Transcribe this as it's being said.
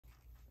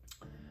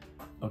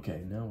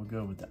Okay, now we'll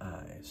go with the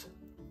eyes.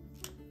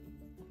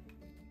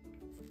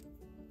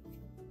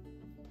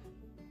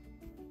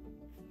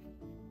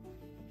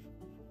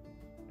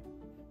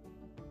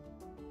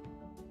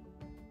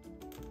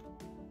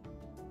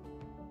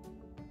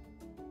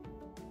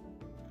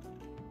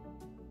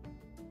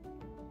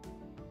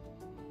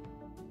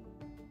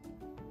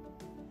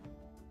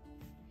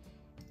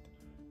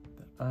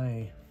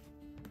 The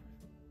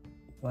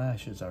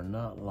eyelashes are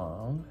not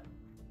long,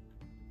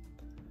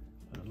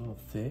 but a little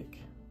thick.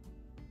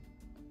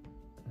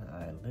 The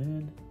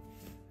eyelid,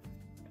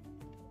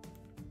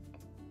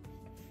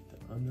 the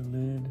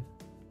underlid,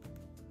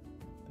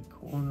 the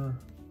corner,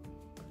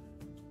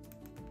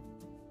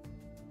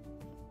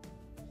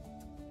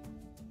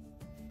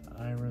 the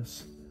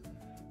iris.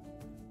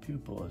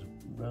 Pupil is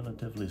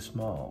relatively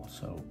small,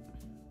 so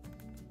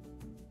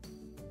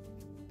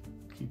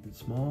keep it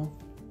small.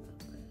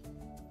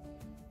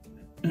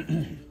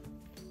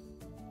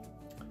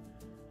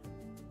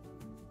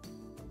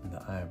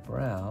 The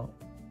eyebrow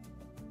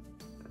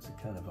is a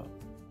kind of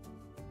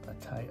a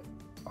tight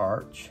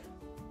arch.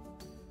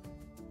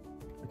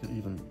 We could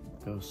even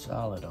go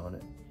solid on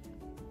it.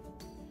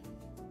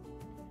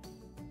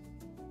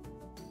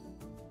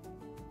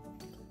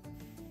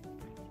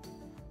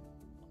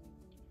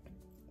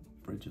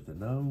 Bridge of the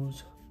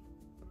nose.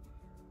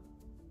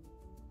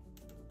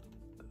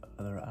 The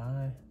other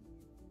eye.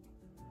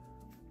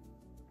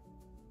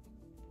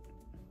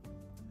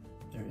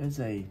 There is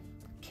a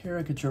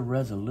caricature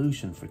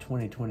resolution for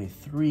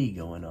 2023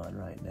 going on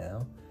right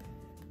now.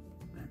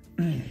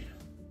 And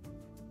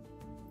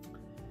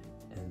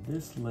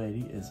this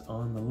lady is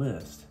on the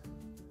list.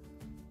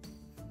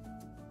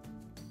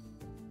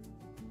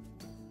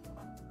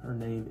 Her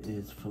name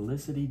is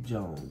Felicity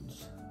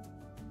Jones.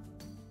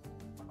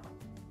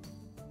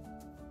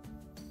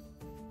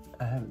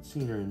 I haven't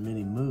seen her in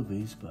many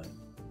movies, but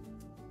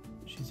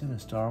she's in a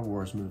Star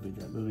Wars movie,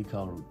 that movie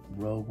called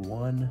Rogue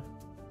One.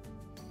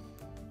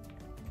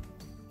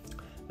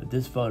 But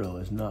this photo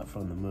is not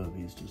from the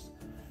movie. It's just,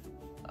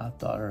 I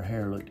thought her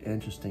hair looked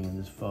interesting in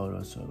this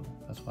photo, so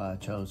that's why I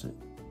chose it.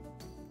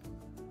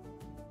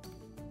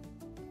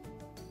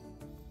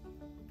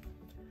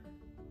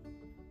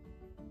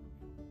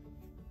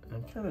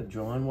 I'm kind of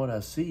drawing what I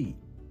see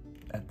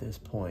at this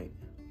point.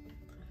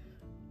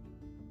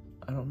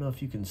 I don't know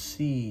if you can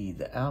see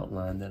the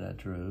outline that I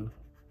drew.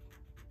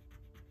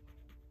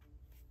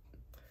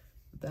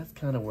 But that's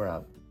kind of where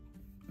I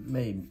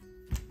made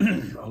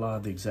a lot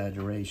of the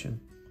exaggeration.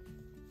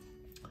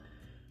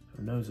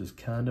 Her nose is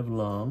kind of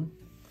long,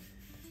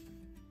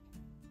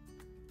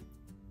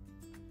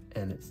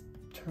 and it's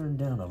turned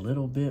down a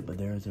little bit, but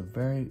there is a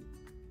very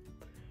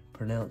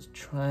pronounced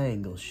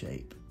triangle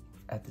shape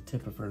at the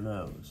tip of her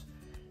nose.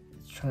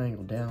 It's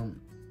triangle down.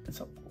 It's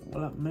a,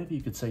 well, maybe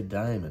you could say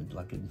diamond,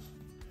 like a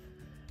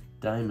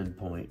diamond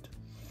point.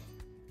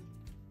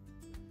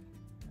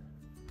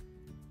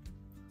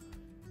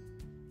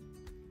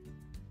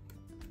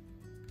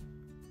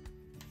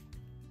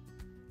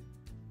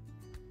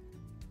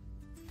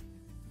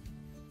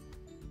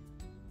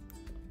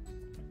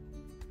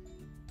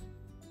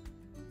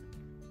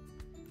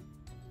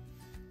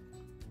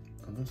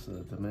 This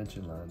is a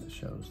dimension line that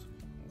shows,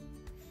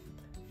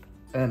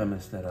 and I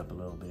messed that up a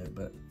little bit,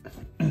 but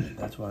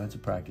that's why it's a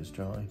practice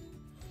drawing.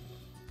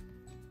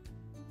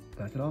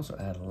 I could also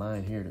add a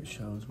line here that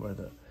shows where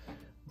the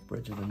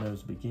bridge of the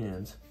nose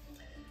begins.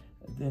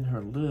 And then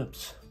her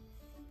lips,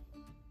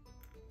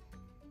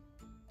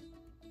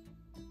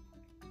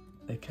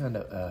 they kind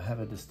of have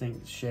a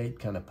distinct shape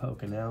kind of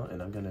poking out,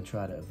 and I'm going to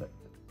try to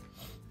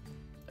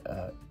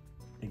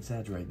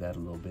exaggerate that a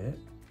little bit.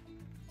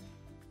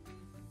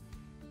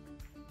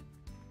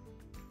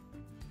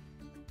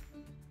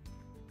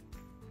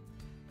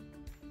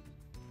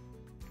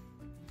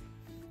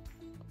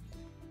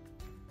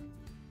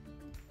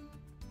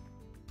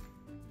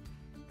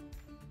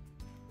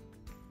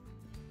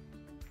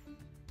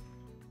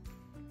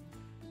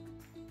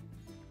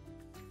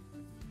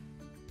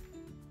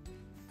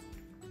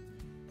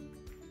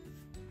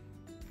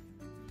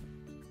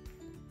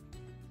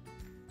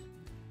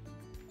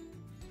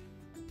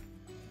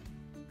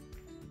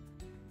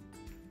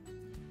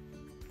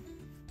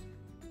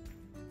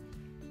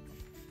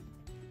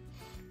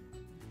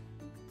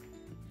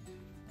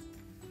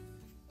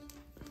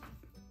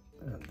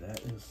 And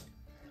that is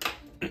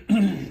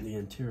the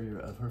interior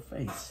of her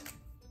face.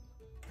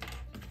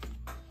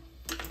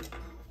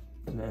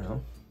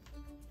 Now,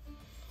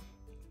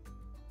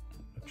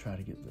 I'll try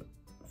to get the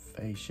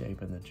face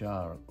shape and the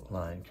jaw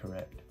line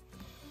correct.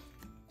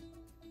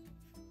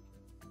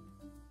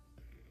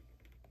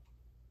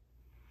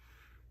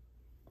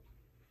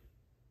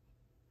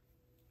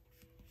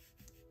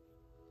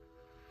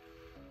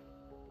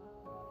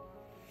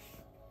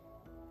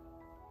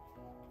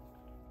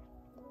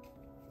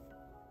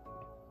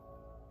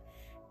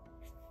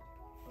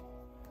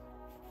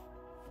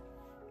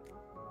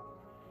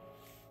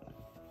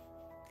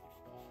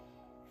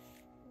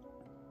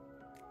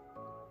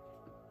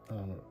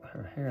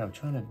 Her hair, I'm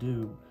trying to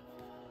do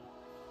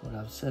what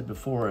I've said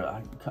before,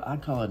 I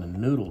call it a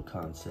noodle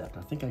concept.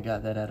 I think I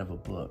got that out of a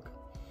book.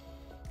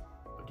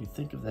 But you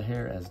think of the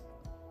hair as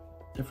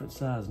different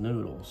size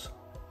noodles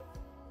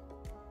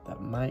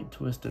that might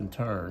twist and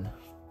turn.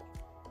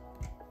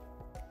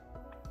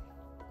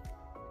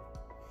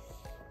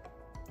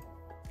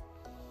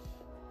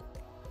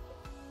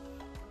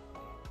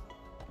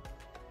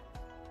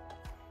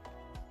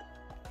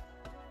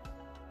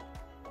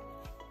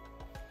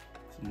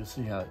 So you'll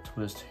see how it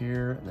twists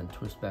here and then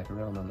twists back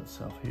around on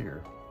itself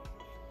here.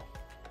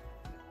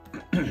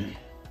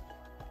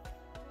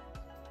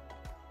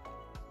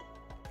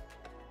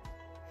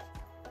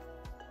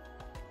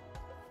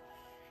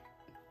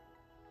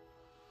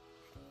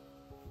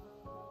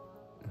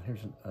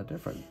 Here's a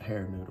different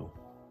hair noodle.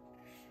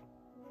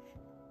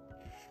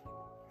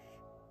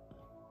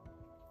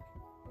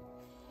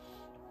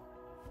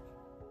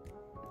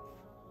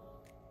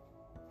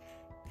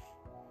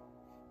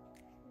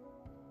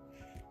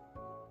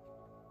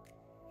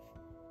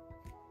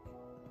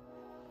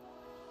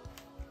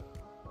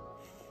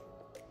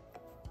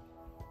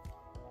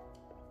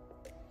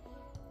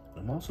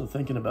 I'm also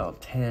thinking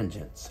about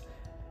tangents.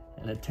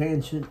 And a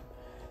tangent,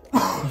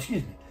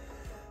 excuse me,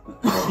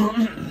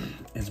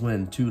 is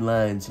when two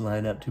lines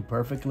line up too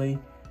perfectly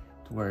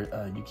to where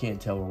you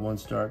can't tell where one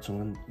starts and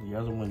when the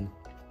other one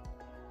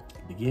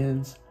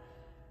begins.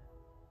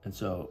 And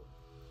so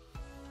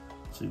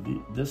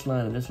this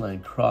line and this line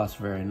cross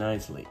very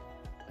nicely,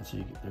 and so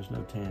there's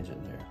no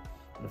tangent there.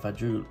 But if I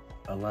drew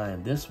a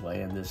line this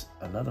way and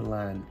another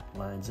line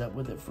lines up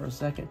with it for a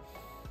second,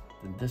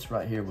 then this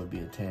right here would be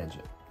a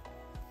tangent.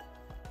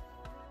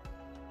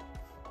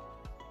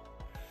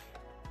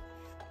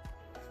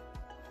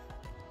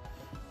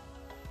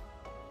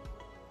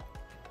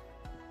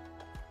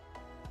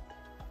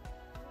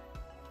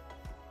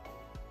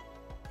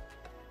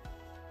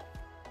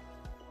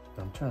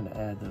 I'm trying to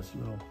add those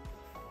little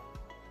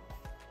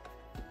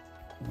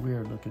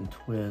weird looking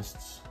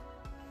twists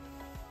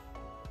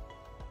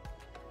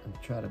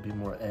and try to be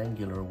more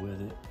angular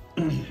with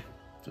it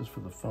just for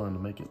the fun, to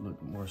make it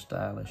look more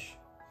stylish.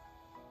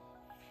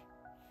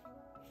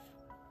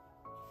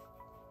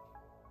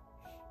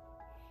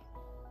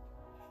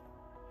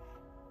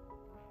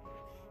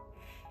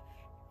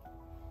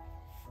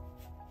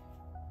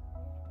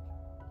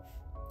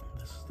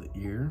 This is the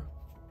ear.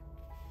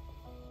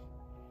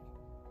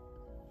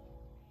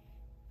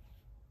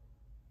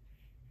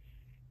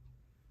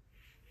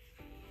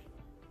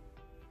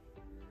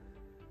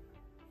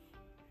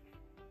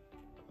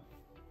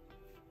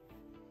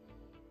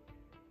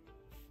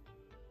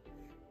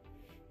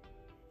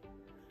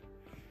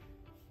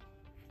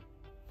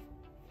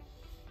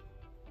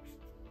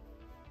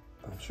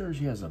 I'm sure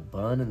she has a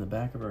bun in the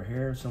back of her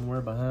hair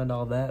somewhere behind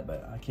all that,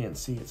 but I can't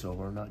see it, so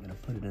we're not going to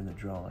put it in the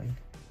drawing.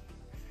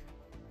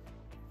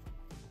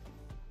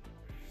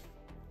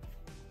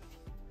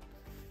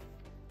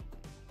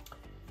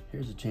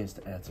 Here's a chance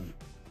to add some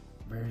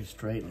very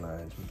straight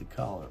lines with the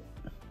collar.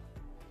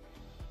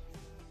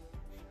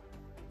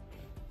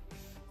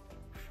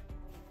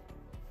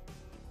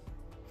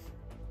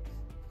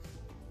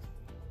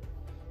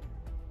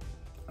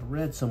 I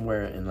read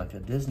somewhere in like a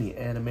Disney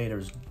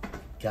animator's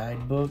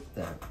guidebook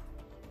that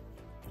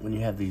when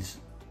you have these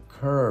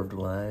curved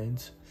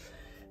lines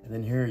and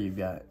then here you've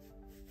got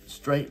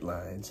straight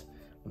lines,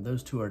 when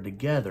those two are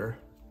together,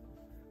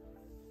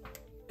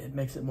 it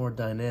makes it more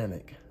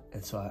dynamic.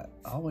 And so I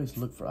always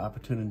look for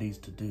opportunities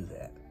to do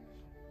that.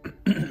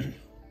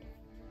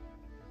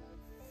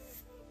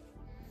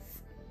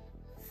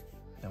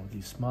 Now with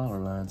these smaller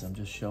lines, I'm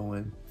just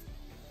showing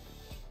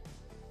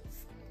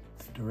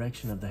the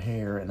direction of the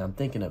hair, and I'm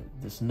thinking of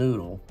this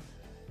noodle,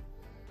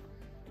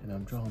 and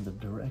I'm drawing the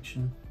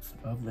direction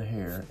of the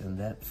hair in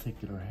that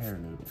particular hair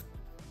noodle.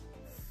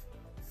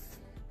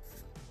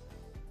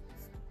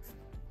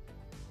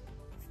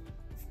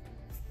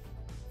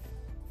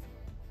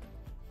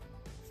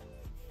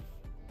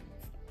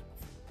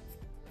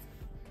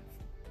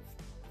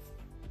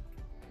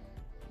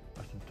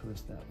 I can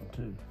twist that one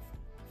too.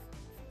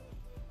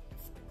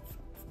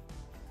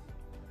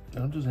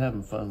 I'm just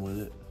having fun with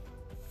it.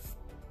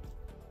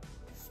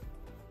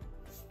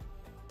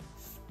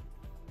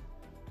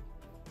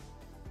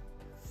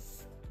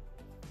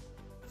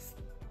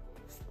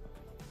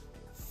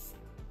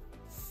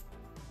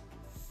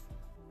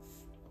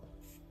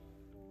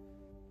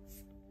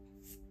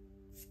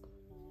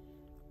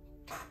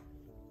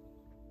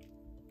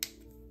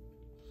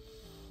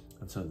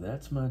 And so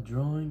that's my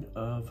drawing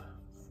of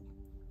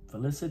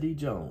Felicity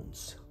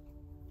Jones.